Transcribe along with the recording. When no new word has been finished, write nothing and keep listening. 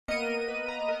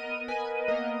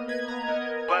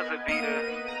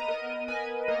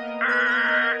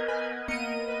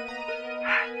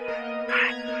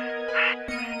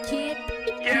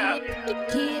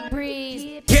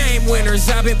Game winners,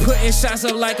 I've been putting shots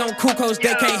up like I'm cool coach,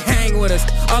 they can't hang with us.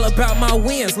 All about my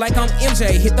wins, like I'm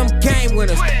MJ, hit them game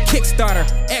winners. Kickstarter,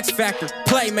 X Factor,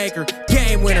 playmaker,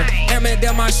 game winner. Airman,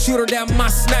 that my shooter, that my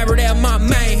sniper, that my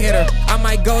main hitter. I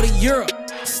might go to Europe,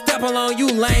 step along you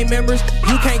lame members.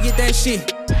 You can't get that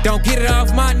shit, don't get it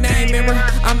off my name, member.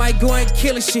 I might go and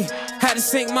kill a shit, had to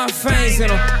sink my fangs in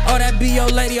them. Oh, that be your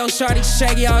lady, oh shawty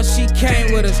shaggy, all she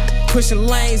came with us. Pushing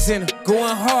lanes in her,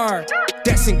 going hard,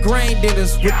 that's ingrained in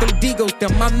us. With them DeGoats, they're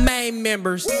my main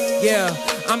members. Yeah,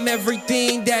 I'm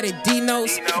everything that it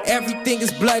denotes. Everything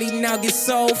is bloody, now get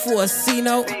sold for a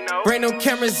C-note. Bring them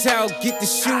cameras out, get the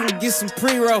shooting, get some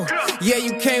pre-roll. Yeah,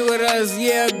 you came with us,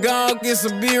 yeah, go get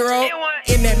some B-roll.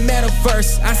 In that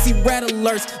metaverse, I see red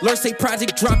alerts. Alerts say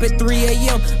project drop at 3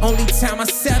 a.m. Only time I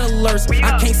set alerts.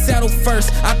 I can't settle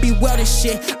first, I be welding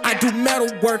shit, I do metal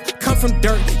work. Come from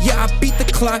dirt, yeah, I beat the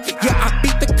clock, yeah, I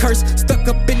beat the curse. Stuck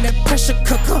up in that pressure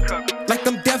cooker, like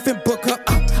I'm Devin Booker.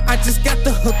 I just got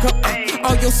the hook up,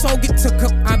 all your soul get took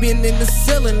up. I been in the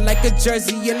ceiling like a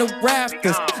jersey in the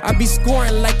rafters. I be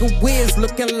scoring like a whiz,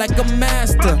 looking like a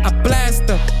master. I blast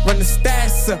up, run the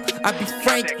stats up. I be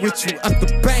frank with you, up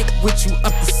the bank with you,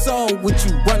 up the soul with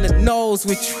you, run the nose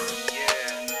with you.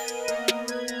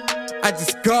 I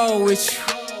just go with you.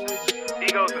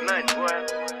 DeGoats are nuts, boy.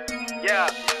 Yeah,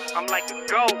 I'm like a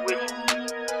goat with you.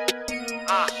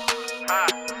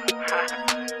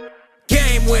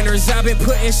 Game winners, I've been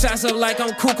putting shots up like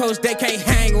I'm cool coach, they can't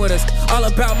hang with us. All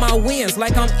about my wins,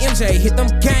 like I'm MJ, hit them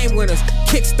game winners.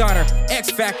 Kickstarter, X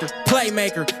Factor,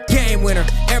 playmaker, game winner.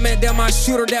 Airman, that my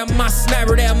shooter, that my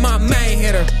sniper, that my main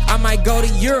hitter. I might go to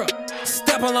Europe,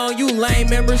 step along you lame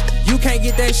members. You can't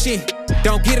get that shit,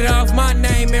 don't get it off my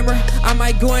name, member. I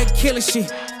might go and kill a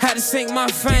shit, had to sink my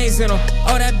fangs in them.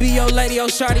 Oh, that be your lady, oh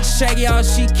shawty shaggy, all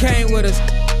she came with us.